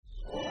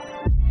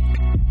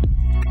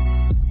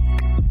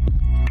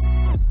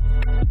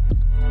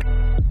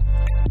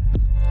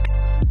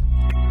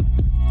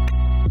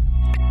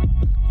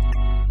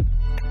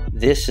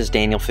This is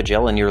Daniel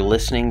Fagel, and you're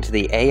listening to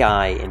the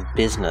AI in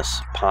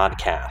Business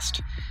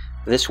podcast.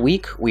 This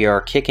week, we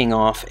are kicking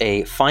off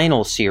a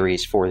final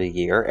series for the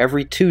year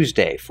every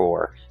Tuesday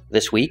for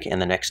this week and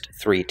the next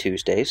 3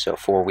 Tuesdays, so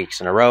 4 weeks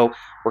in a row.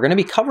 We're going to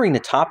be covering the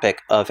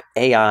topic of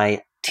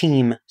AI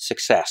team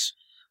success.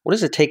 What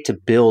does it take to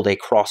build a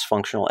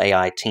cross-functional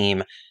AI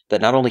team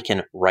that not only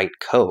can write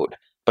code,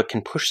 but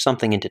can push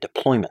something into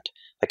deployment,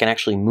 that can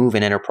actually move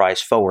an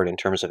enterprise forward in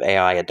terms of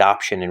AI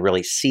adoption and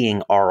really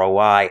seeing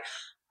ROI?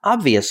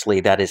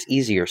 Obviously, that is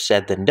easier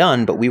said than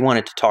done, but we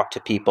wanted to talk to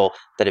people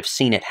that have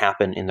seen it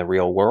happen in the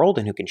real world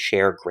and who can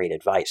share great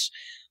advice.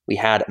 We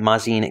had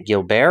Mazin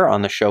Gilbert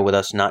on the show with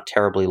us not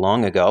terribly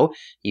long ago.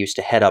 He used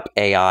to head up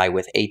AI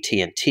with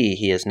AT&T.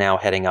 He is now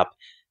heading up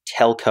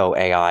telco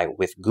AI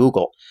with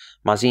Google.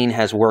 Mazin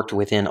has worked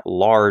within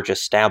large,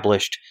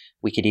 established,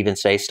 we could even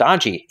say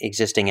stodgy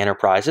existing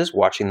enterprises,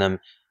 watching them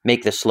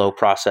make the slow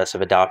process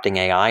of adopting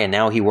AI, and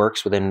now he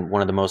works within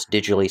one of the most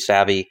digitally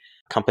savvy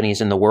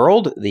companies in the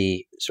world,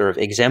 the sort of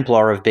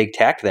exemplar of big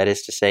tech, that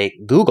is to say,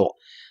 Google.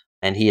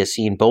 And he has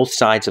seen both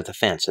sides of the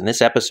fence. In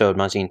this episode,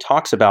 Mazin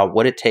talks about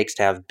what it takes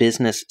to have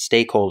business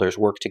stakeholders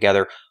work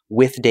together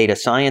with data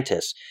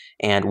scientists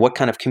and what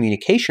kind of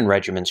communication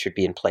regimens should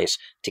be in place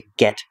to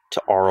get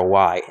to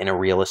ROI in a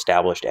real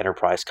established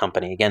enterprise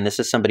company. Again, this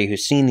is somebody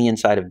who's seen the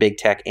inside of big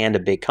tech and a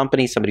big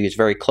company, somebody who's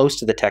very close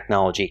to the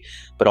technology,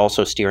 but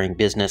also steering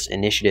business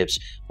initiatives.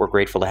 We're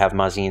grateful to have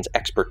Mazin's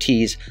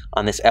expertise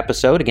on this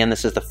episode. Again,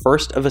 this is the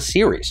first of a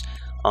series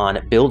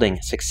on building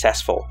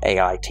successful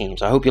AI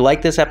teams. I hope you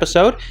like this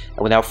episode. And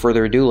without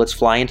further ado, let's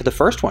fly into the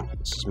first one.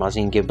 This is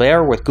Mazin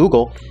Gilbert with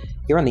Google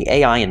here on the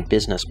AI in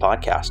Business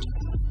podcast.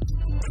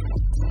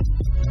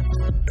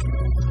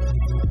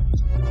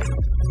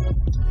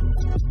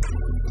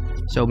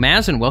 So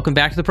Mazin, welcome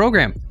back to the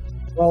program.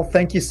 Well,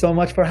 thank you so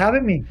much for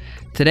having me.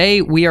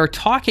 Today, we are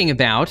talking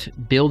about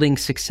building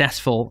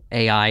successful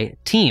AI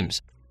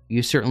teams.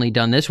 You've certainly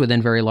done this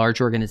within very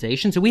large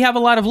organizations. And we have a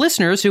lot of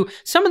listeners who,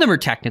 some of them are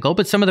technical,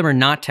 but some of them are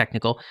not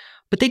technical.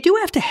 But they do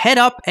have to head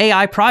up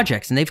AI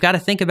projects, and they've got to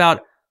think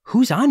about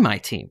who's on my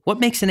team? What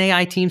makes an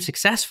AI team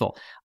successful?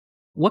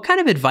 What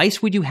kind of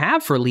advice would you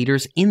have for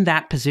leaders in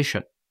that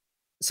position?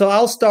 So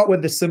I'll start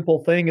with the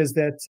simple thing is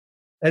that,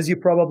 as you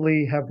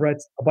probably have read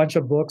a bunch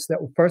of books, that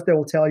first they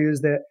will tell you is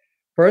that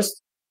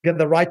first, get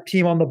the right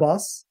team on the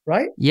bus,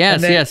 right?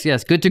 Yes.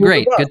 Good to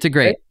great. Good to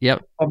great. Okay?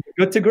 Yep.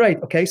 Good to great.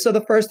 Okay. So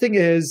the first thing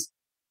is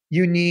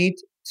you need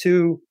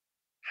to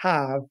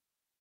have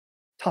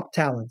top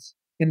talents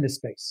in this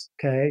space.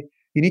 Okay.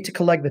 You need to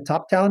collect the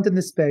top talent in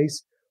this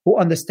space who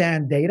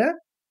understand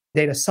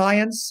data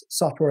science,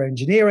 software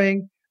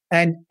engineering,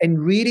 and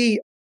really,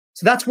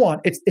 so that's one.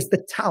 It's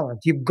the talent.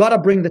 You've got to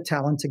bring the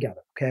talent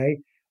together. Okay.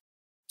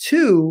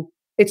 2,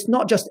 it's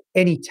not just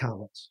any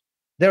talent.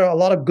 There are a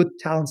lot of good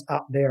talents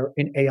out there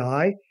in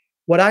AI.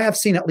 What I have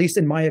seen, at least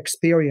in my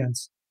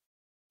experience,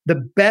 the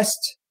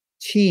best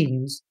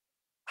teams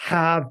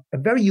have a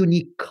very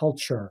unique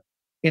culture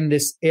in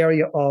this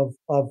area of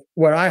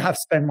where I have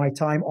spent my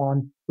time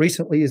on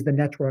recently is the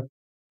network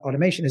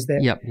automation. Is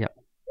that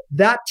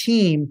that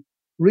team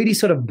really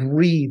sort of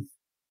breathe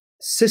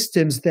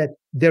systems that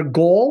their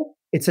goal,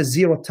 it's a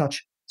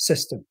zero-touch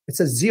system. It's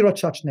a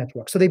zero-touch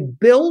network. So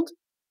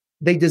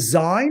they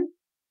design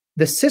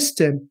the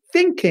system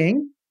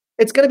thinking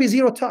it's going to be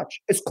zero touch.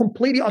 It's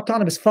completely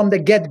autonomous from the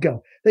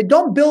get-go. They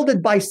don't build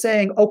it by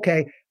saying,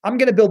 okay, I'm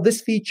going to build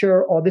this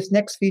feature or this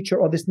next feature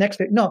or this next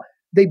feature. No,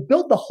 they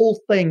built the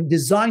whole thing,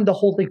 designed the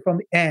whole thing from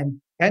the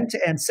end to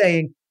end,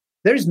 saying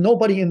there's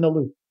nobody in the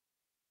loop.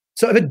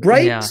 So if it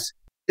breaks,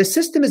 the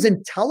system is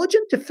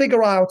intelligent to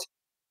figure out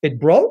it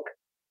broke,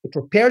 it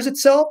repairs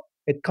itself,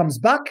 it comes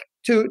back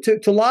to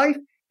life,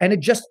 and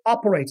it just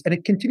operates and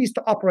it continues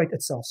to operate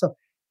itself. So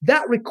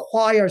that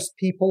requires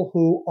people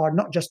who are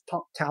not just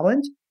top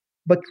talent,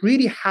 but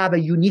really have a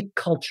unique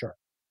culture.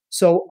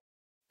 So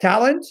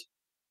talent,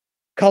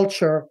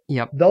 culture,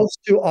 those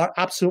two are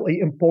absolutely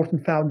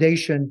important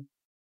foundation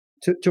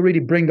to really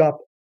bring up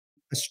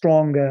a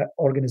strong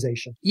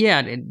organization.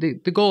 Yeah,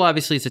 the goal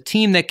obviously is a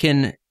team that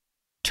can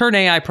turn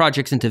AI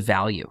projects into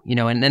value,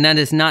 and that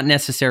is not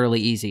necessarily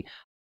easy.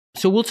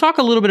 So we'll talk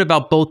a little bit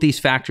about both these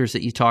factors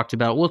that you talked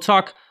about. We'll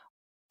talk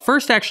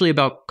first, actually,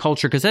 about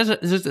culture, because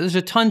there's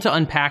a ton to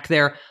unpack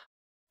there.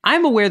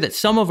 I'm aware that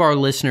some of our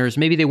listeners,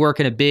 maybe they work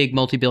in a big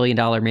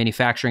multi-billion-dollar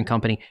manufacturing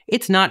company.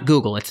 It's not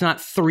Google. It's not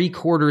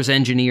 3/4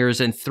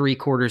 engineers and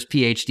 3/4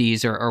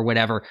 PhDs or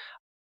whatever.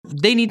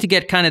 They need to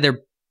get kind of their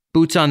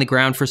boots on the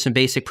ground for some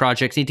basic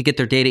projects, need to get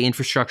their data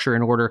infrastructure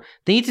in order.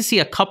 They need to see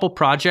a couple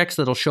projects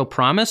that'll show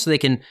promise so they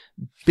can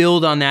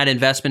build on that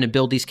investment and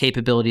build these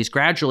capabilities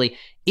gradually.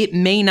 It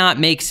may not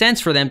make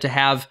sense for them to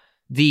have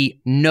the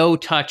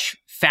no-touch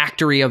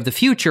factory of the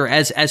future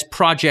as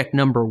project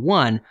number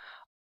one.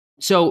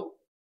 So,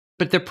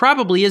 but there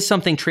probably is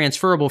something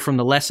transferable from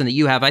the lesson that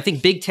you have. I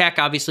think big tech,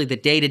 obviously the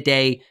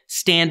day-to-day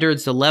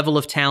standards, the level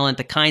of talent,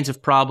 the kinds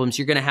of problems,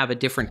 you're going to have a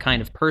different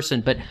kind of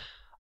person. But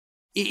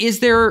Is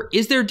there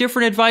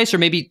different advice or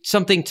maybe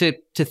something to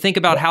think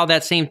about how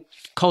that same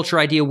culture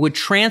idea would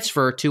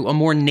transfer to a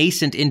more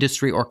nascent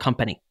industry or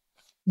company?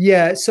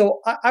 Yeah, so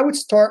I would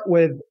start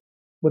with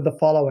the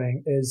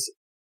following is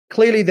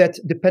clearly that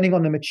depending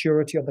on the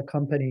maturity of the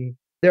company,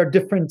 there are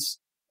different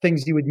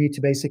things you would need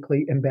to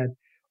basically embed.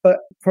 But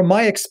from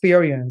my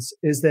experience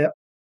is that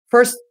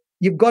first,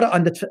 you've got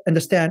to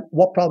understand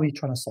what problem you're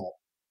trying to solve.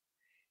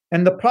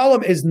 And the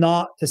problem is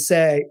not to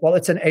say, well,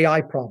 it's an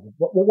AI problem.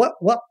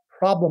 What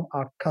problem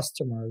our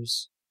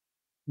customers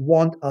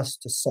want us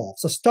to solve?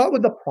 So start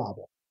with the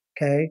problem,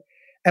 okay?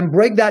 And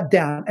break that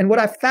down. And what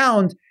I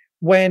found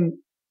when,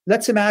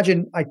 let's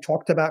imagine I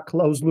talked about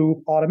closed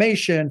loop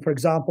automation, for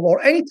example,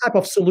 or any type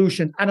of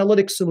solution,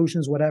 analytics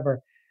solutions, whatever.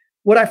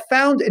 What I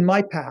found in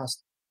my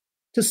past,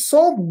 to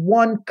solve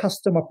one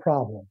customer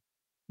problem,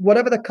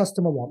 whatever the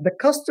customer wants, the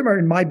customer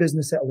in my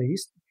business at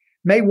least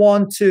may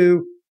want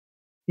to,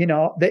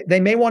 they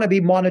may want to be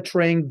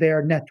monitoring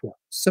their network.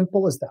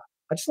 Simple as that.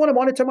 I just want to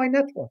monitor my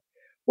network.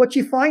 What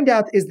you find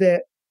out is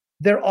that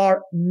there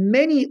are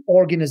many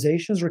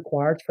organizations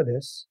required for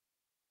this,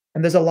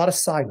 and there's a lot of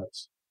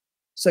silos.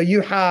 So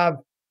you have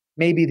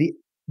maybe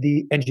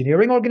the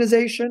engineering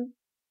organization,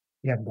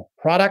 you have the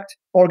product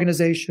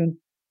organization,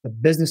 the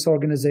business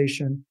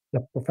organization, the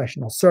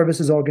professional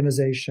services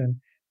organization,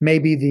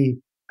 maybe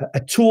a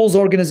tools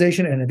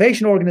organization, an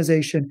innovation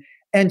organization.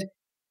 And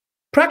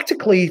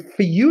practically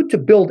for you to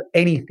build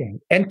anything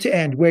end to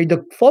end, where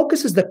the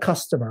focus is the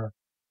customer,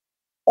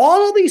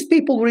 all of these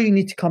people really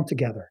need to come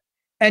together.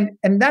 And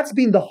that's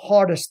been the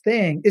hardest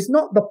thing. It's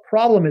not the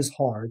problem is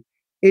hard.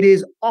 It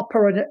is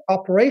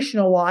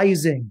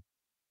operationalizing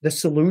the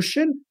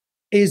solution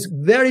is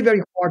very,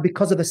 very hard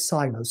because of the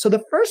silos. So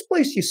the first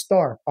place you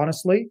start,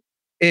 honestly,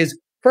 is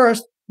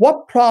first,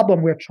 what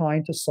problem we're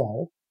trying to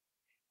solve?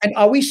 And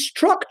are we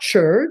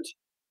structured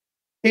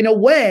in a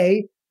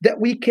way that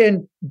we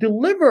can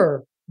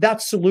deliver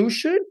that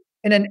solution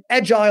in an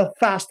agile,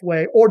 fast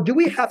way? Or do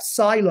we have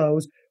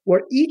silos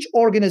where each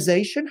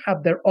organization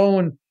have their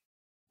own,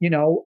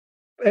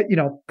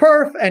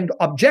 perf and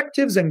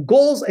objectives and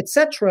goals,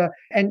 etc.,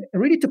 and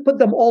really to put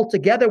them all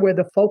together where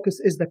the focus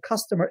is the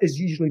customer is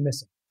usually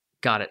missing.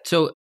 Got it.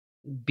 So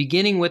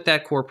beginning with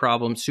that core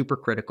problem, super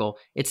critical.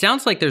 It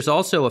sounds like there's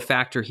also a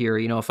factor here.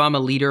 If I'm a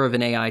leader of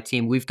an AI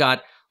team, we've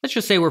got, let's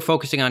just say we're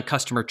focusing on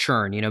customer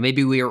churn.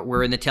 Maybe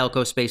we're in the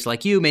telco space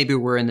like you, maybe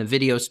we're in the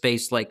video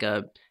space like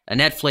a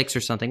Netflix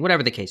or something,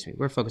 whatever the case may be.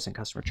 We're focusing on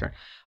customer churn.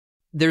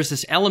 There's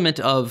this element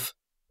of,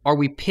 are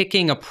we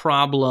picking a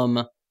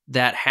problem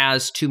that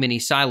has too many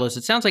silos?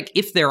 It sounds like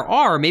if there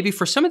are, maybe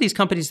for some of these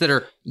companies that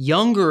are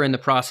younger in the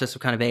process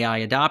of kind of AI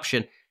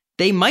adoption,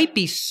 they might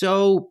be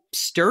so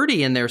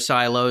sturdy in their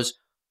silos.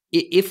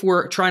 If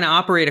we're trying to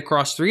operate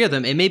across three of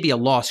them, it may be a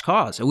lost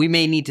cause. And we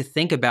may need to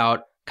think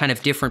about kind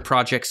of different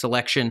project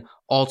selection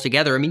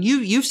altogether. I mean,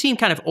 you've seen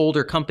kind of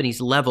older companies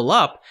level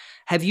up.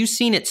 Have you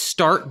seen it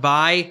start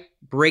by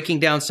breaking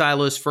down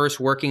silos first,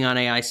 working on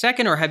AI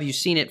second, or have you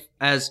seen it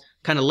as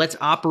kind of let's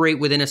operate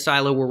within a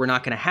silo where we're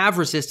not going to have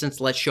resistance,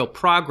 let's show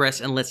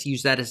progress, and let's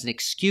use that as an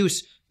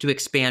excuse to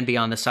expand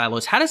beyond the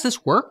silos? How does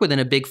this work within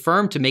a big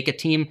firm to make a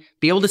team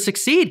be able to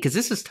succeed? Because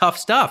this is tough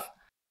stuff.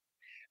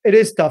 It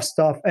is tough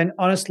stuff. And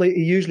honestly,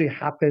 it usually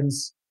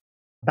happens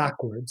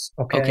backwards.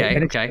 Okay.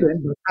 And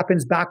it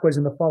happens backwards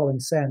in the following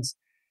sense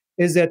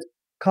is that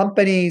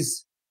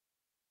companies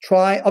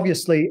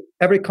obviously,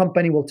 every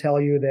company will tell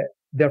you that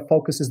their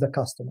focus is the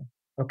customer,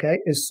 okay,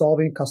 is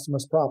solving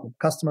customers' problem,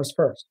 customers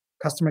first,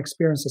 customer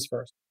experiences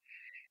first.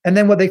 And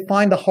then what they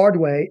find the hard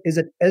way is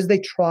that as they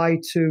try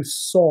to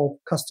solve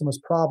customers'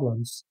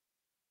 problems,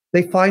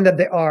 they find that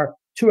they are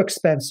too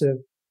expensive.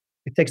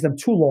 It takes them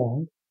too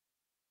long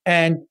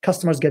and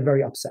customers get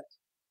very upset.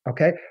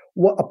 Okay.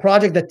 A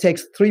project that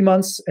takes 3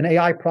 months, an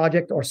AI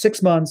project, or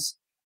 6 months,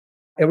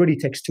 it really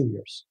takes 2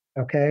 years.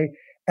 Okay.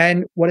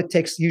 And what it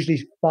takes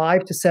usually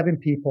 5 to 7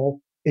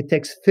 people, it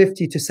takes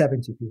 50 to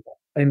 70 people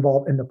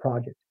involved in the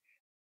project.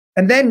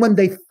 And then when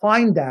they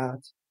find that,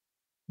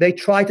 they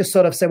try to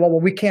sort of say, well,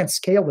 we can't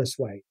scale this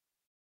way.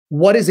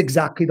 What is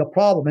exactly the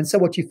problem? And so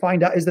what you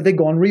find out is that they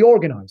go and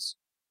reorganize.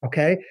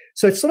 Okay.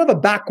 So it's sort of a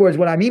backwards.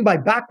 What I mean by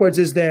backwards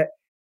is that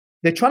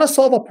they're trying to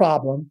solve a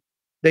problem.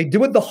 They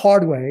do it the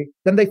hard way.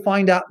 Then they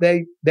find out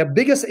their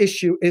biggest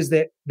issue is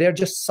that they're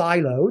just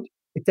siloed.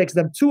 It takes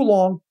them too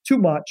long, too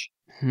much.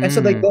 And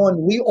so they go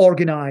and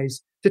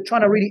reorganize to try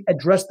to really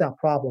address that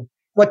problem.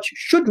 What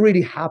should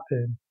really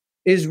happen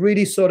is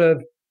really sort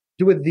of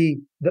do it the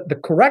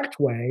correct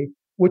way,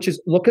 which is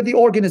look at the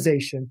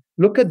organization,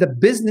 look at the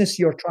business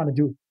you're trying to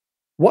do,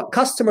 what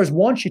customers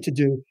want you to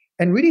do,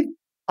 and really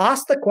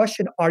ask the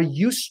question, are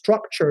you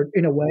structured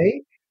in a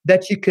way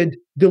that you could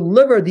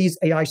deliver these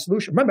AI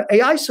solutions? Remember,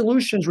 AI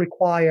solutions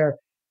require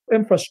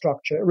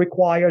infrastructure, it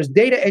requires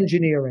data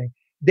engineering,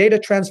 data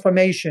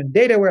transformation,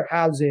 data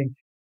warehousing,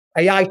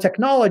 AI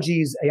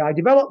technologies, AI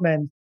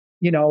development,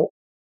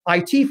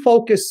 IT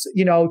focus,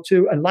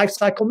 to and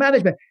lifecycle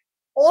management.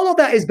 All of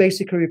that is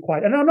basically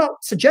required. And I'm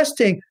not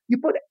suggesting you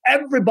put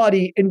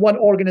everybody in one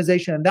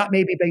organization and that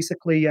may be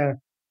basically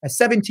a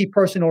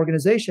 70-person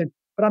organization.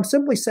 But I'm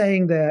simply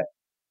saying that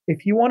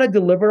if you want to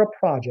deliver a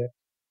project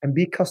and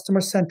be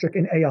customer centric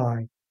in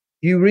AI,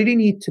 you really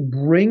need to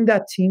bring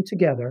that team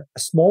together, a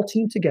small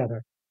team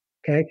together.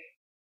 Okay.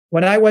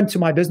 When I went to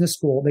my business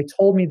school, they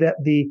told me that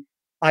the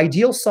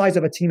ideal size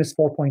of a team is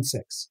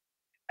 4.6.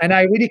 And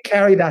I really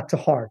carry that to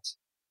heart.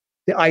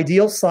 The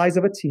ideal size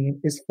of a team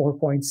is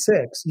 4.6.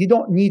 You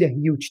don't need a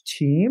huge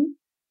team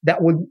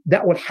that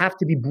would have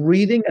to be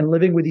breathing and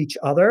living with each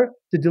other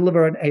to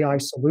deliver an AI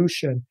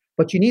solution.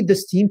 But you need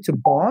this team to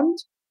bond,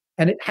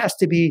 and it has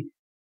to be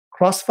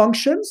cross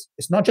functions.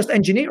 It's not just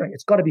engineering.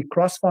 It's got to be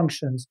cross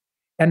functions.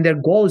 And their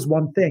goal is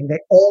one thing. They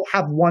all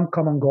have one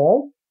common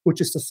goal, which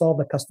is to solve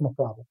the customer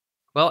problem.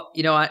 Well,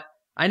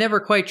 I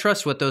never quite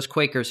trust what those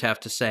Quakers have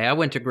to say. I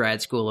went to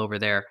grad school over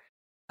there.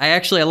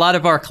 A lot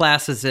of our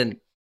classes in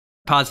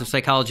positive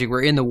psychology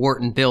were in the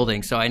Wharton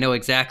building, so I know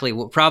exactly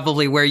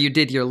probably where you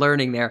did your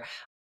learning there.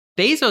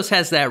 Bezos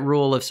has that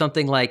rule of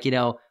something like,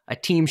 a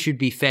team should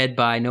be fed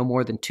by no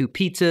more than 2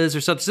 pizzas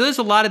or something. So there's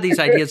a lot of these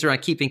ideas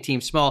around keeping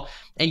teams small.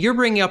 And you're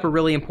bringing up a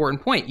really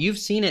important point. You've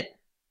seen it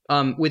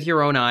with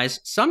your own eyes.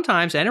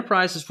 Sometimes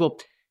enterprises will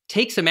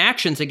take some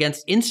actions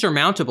against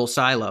insurmountable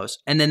silos,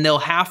 and then they'll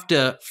have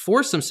to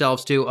force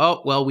themselves to,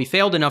 we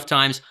failed enough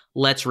times,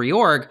 let's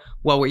reorg.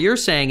 Well, what you're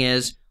saying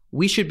is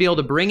we should be able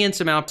to bring in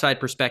some outside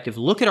perspective,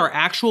 look at our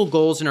actual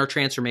goals and our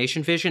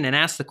transformation vision, and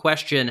ask the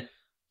question,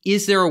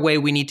 is there a way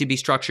we need to be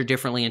structured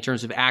differently in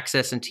terms of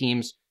access and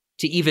teams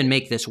to even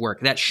make this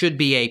work? That should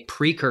be a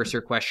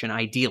precursor question,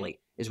 ideally,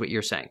 is what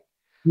you're saying.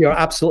 You're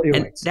absolutely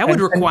right. That would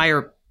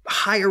require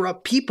higher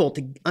up people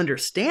to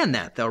understand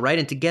that, though, right?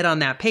 And to get on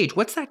that page.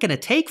 What's that going to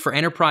take for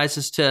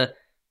enterprises to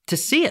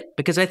see it?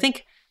 Because I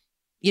think,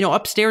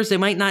 upstairs, they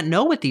might not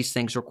know what these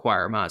things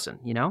require, Mazen,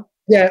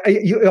 Yeah,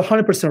 you're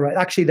 100% right.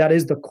 Actually, that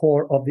is the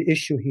core of the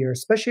issue here,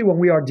 especially when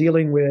we are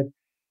dealing with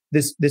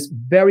this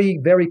very,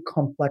 very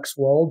complex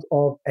world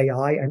of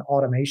AI and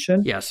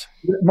automation. Yes.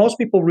 Most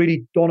people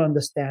really don't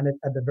understand it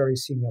at the very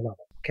senior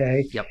level.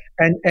 Okay. Yep.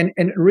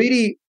 And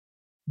really,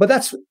 but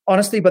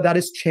that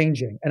is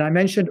changing. And I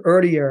mentioned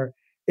earlier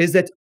is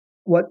that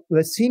what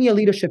the senior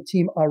leadership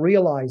team are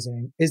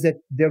realizing is that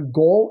their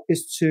goal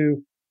is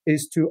to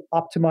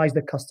optimize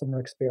the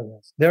customer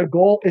experience. Their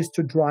goal is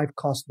to drive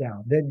costs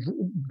down.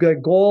 Their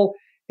goal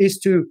is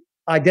to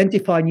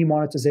identify new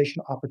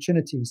monetization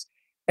opportunities.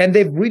 And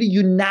they've really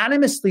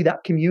unanimously,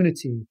 that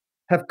community,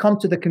 have come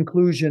to the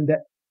conclusion that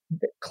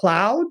the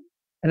cloud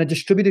and a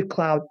distributed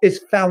cloud is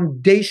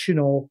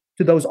foundational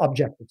to those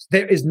objectives.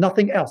 There is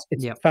nothing else.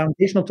 It's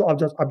foundational to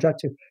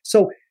objective.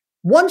 So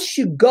once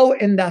you go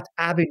in that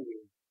avenue,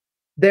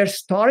 they're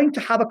starting to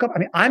have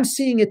I'm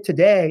seeing it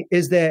today,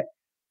 is that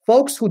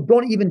folks who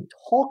don't even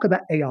talk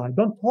about AI,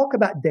 don't talk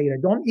about data,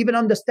 don't even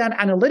understand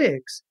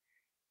analytics,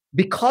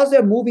 because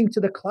they're moving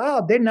to the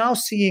cloud, they're now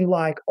seeing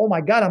like, oh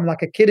my God, I'm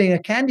like a kid in a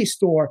candy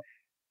store.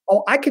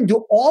 Oh, I can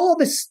do all of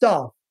this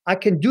stuff. I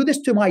can do this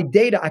to my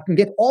data. I can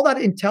get all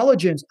that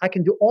intelligence. I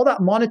can do all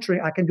that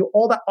monitoring. I can do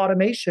all that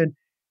automation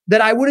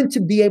that I wouldn't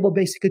be able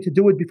basically to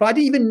do it before. I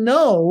didn't even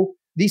know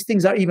these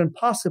things are even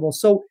possible.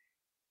 So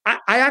I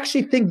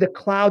actually think the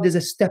cloud is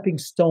a stepping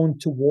stone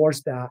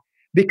towards that,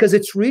 because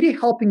it's really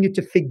helping you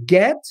to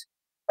forget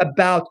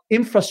about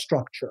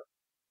infrastructure,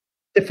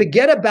 to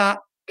forget about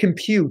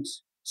compute,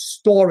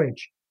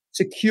 storage,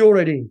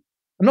 security.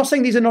 I'm not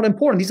saying these are not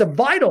important. These are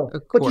vital,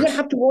 but you don't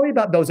have to worry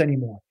about those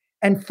anymore,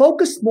 and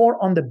focus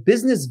more on the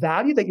business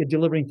value that you're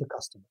delivering to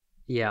customers.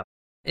 Yeah.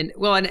 And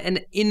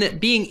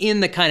being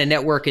in the kind of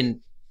network and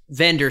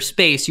vendor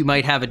space, you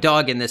might have a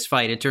dog in this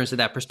fight in terms of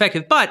that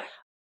perspective. But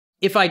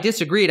if I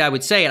disagreed, I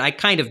would say, and I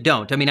kind of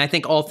don't. I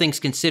think all things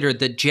considered,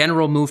 the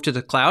general move to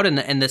the cloud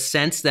and the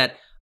sense that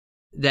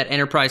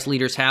enterprise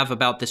leaders have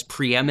about this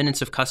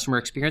preeminence of customer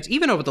experience,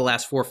 even over the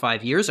last 4 or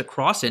 5 years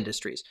across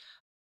industries.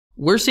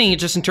 We're seeing it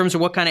just in terms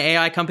of what kind of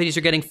AI companies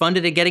are getting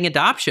funded and getting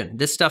adoption.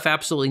 This stuff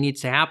absolutely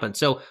needs to happen.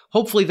 So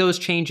hopefully those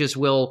changes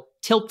will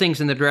tilt things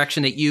in the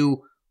direction that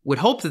you would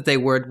hope that they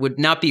would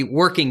not be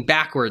working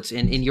backwards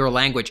in your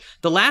language.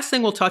 The last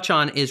thing we'll touch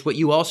on is what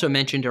you also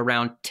mentioned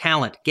around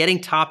talent,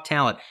 getting top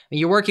talent. And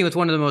you're working with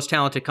one of the most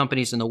talented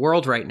companies in the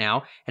world right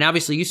now. And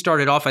obviously you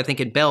started off, I think,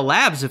 at Bell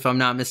Labs, if I'm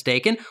not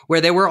mistaken,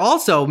 where there were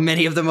also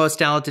many of the most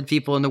talented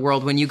people in the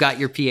world when you got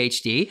your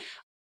PhD.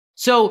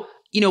 So,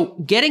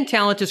 getting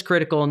talent is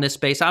critical in this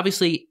space.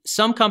 Obviously,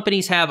 some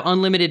companies have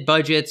unlimited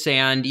budgets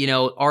and,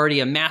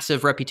 already a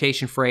massive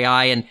reputation for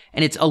AI, and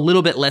it's a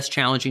little bit less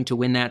challenging to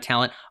win that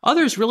talent.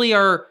 Others really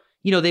are,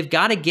 they've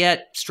got to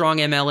get strong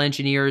ML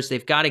engineers.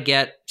 They've got to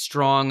get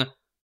strong,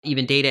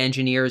 even data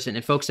engineers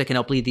and folks that can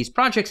help lead these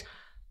projects,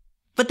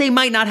 but they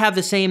might not have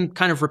the same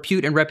kind of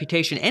repute and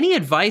reputation. Any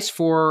advice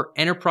for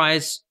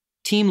enterprise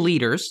team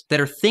leaders that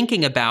are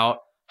thinking about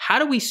how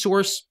do we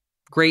source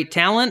great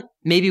talent,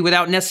 maybe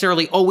without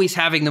necessarily always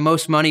having the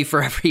most money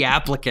for every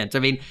applicant?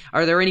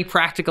 Are there any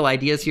practical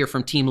ideas here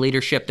from team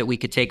leadership that we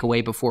could take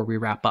away before we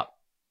wrap up?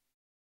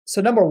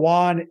 So number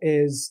one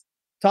is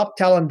top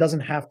talent doesn't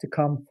have to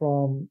come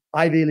from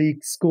Ivy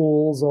League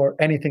schools or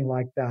anything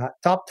like that.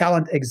 Top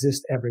talent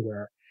exists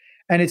everywhere.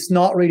 And it's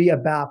not really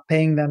about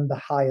paying them the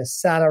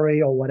highest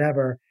salary or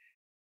whatever.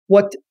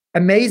 What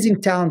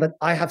amazing talent that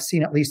I have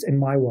seen, at least in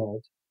my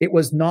world, it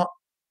was not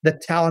the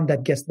talent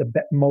that gets the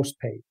most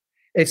paid.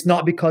 It's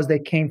not because they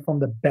came from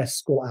the best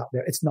school out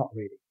there. It's not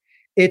really.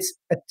 It's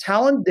a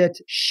talent that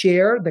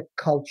share the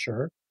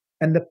culture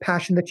and the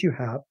passion that you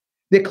have.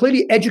 They're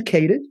clearly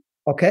educated,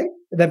 okay?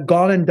 They've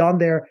gone and done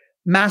their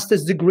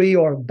master's degree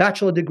or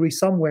bachelor degree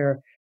somewhere.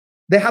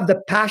 They have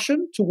the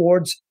passion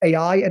towards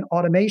AI and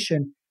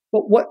automation.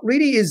 But what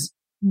really is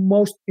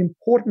most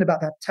important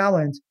about that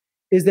talent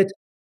is that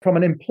from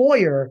an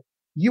employer,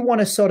 you want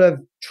to sort of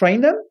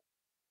train them,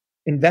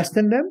 invest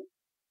in them,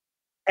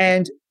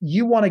 and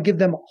you want to give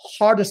them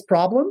hardest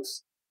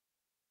problems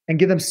and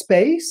give them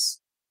space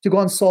to go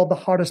and solve the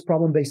hardest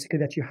problem basically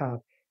that you have.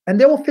 And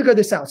they will figure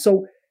this out.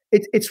 So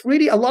it's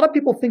really, a lot of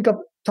people think of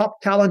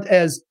top talent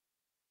as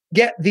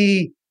get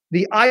the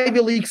Ivy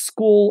League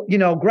school,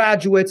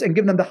 graduates and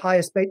give them the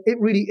highest pay. It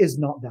really is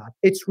not that.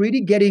 It's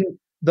really getting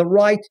the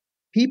right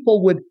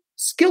people with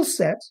skill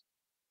sets,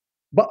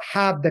 but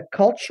have the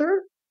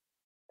culture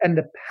and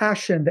the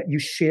passion that you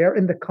share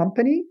in the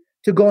company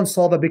to go and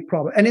solve a big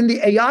problem. And in the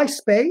AI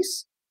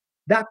space,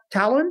 that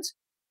talent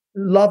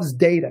loves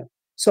data.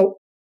 So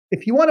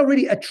if you want to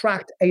really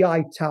attract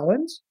AI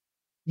talent,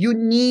 you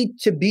need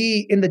to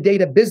be in the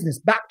data business.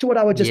 Back to what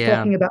I was just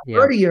talking about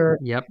earlier.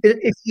 Yep.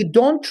 If you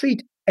don't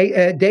treat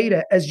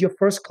data as your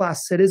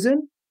first-class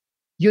citizen,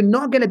 you're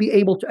not going to be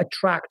able to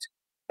attract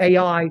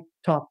AI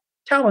top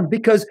talent,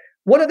 because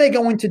what are they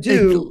going to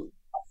do?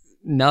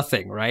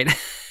 Nothing, right?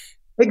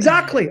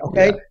 Exactly.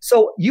 Okay. Yeah.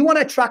 So you want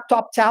to attract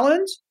top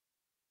talent,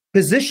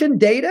 position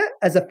data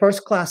as a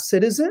first-class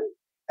citizen,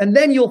 and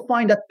then you'll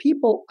find that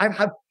people,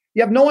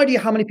 you have no idea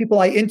how many people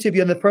I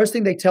interview, and the first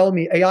thing they tell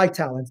me, AI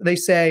talent, they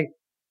say,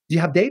 do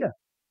you have data?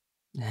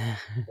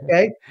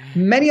 Okay.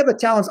 Many of the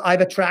talents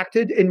I've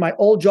attracted in my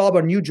old job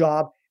or new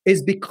job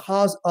is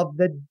because of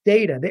the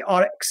data. They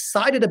are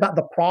excited about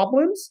the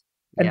problems,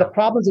 and the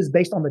problems is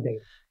based on the data.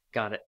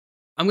 Got it.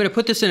 I'm going to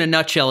put this in a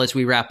nutshell as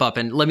we wrap up,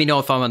 and let me know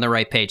if I'm on the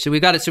right page. So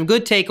we've got some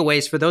good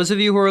takeaways for those of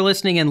you who are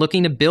listening and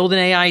looking to build an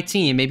AI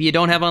team. Maybe you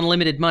don't have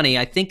unlimited money.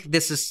 I think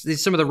this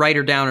is some of the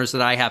writer downers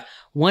that I have.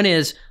 One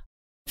is,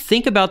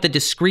 think about the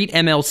discrete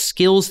ML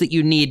skills that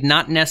you need,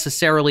 not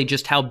necessarily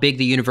just how big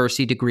the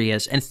university degree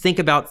is, and think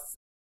about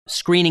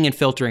screening and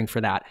filtering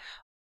for that.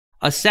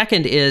 A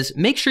second is,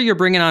 make sure you're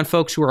bringing on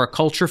folks who are a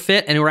culture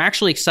fit and who are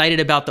actually excited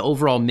about the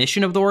overall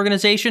mission of the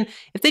organization.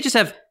 If they just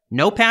have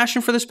no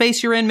passion for the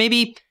space you're in,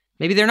 maybe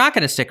they're not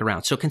going to stick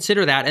around. So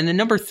consider that. And then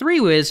number 3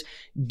 is,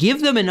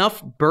 give them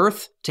enough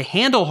berth to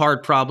handle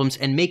hard problems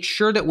and make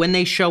sure that when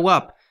they show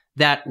up,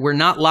 that we're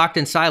not locked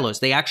in silos.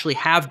 They actually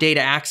have data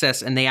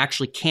access and they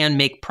actually can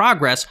make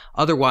progress.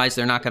 Otherwise,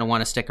 they're not going to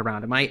want to stick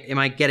around. Am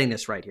I getting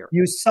this right here?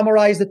 You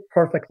summarized it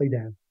perfectly,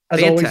 Dan. As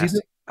Fantastic. Always, you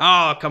do.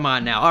 Oh, come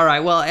on now. All right.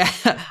 Well,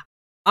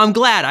 I'm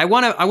glad. I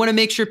want to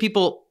make sure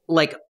people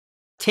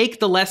take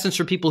the lessons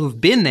from people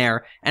who've been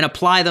there and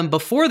apply them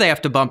before they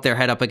have to bump their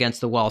head up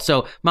against the wall.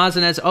 So,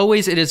 Mazen, as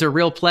always, it is a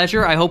real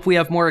pleasure. I hope we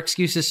have more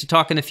excuses to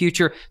talk in the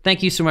future.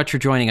 Thank you so much for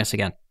joining us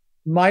again.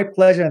 My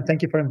pleasure, and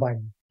thank you for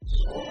inviting me.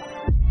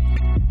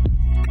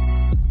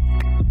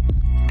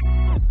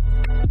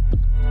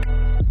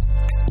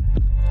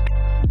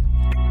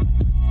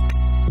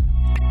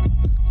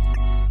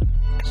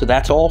 So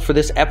that's all for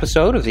this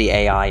episode of the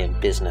AI in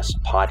Business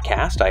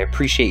podcast. I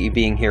appreciate you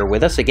being here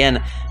with us.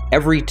 Again,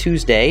 every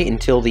Tuesday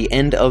until the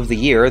end of the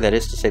year, that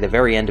is to say the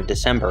very end of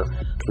December,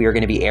 we are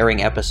going to be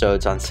airing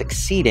episodes on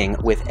succeeding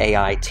with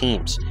AI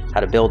teams, how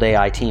to build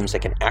AI teams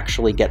that can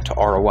actually get to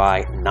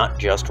ROI, not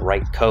just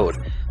write code.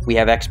 We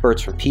have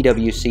experts from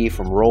PwC,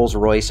 from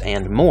Rolls-Royce,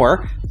 and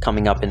more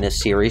coming up in this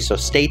series. So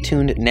stay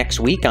tuned next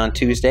week on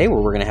Tuesday,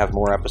 where we're going to have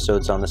more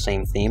episodes on the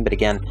same theme. But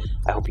again,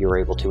 I hope you were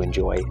able to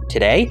enjoy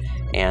today.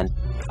 And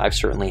I've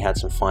certainly had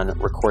some fun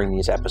recording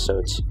these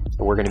episodes.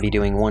 We're going to be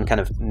doing one kind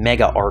of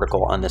mega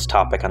article on this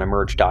topic on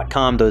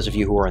emerge.com. Those of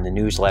you who are in the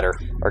newsletter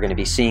are going to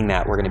be seeing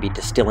that. We're going to be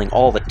distilling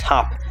all the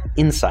top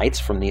insights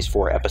from these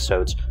 4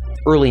 episodes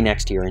early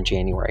next year in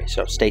January.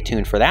 So stay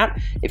tuned for that.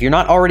 If you're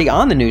not already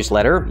on the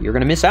newsletter, you're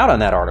going to miss out on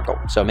that article.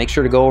 So make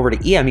sure to go over to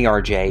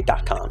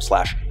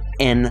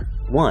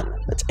emerj.com/N1.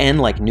 That's N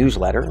like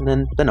newsletter, and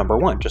then the number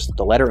 1, just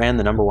the letter N,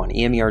 the number 1,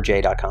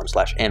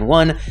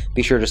 emerj.com/N1.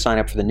 Be sure to sign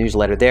up for the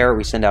newsletter there.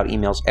 We send out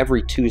emails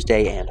every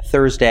Tuesday and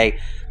Thursday,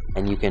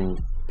 and you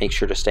can make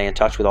sure to stay in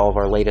touch with all of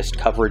our latest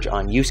coverage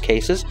on use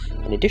cases,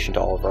 in addition to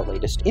all of our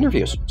latest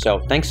interviews. So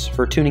thanks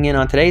for tuning in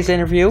on today's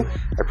interview.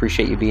 I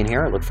appreciate you being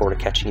here. I look forward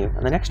to catching you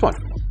on the next one.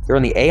 You're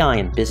on the AI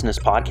in Business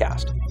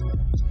podcast.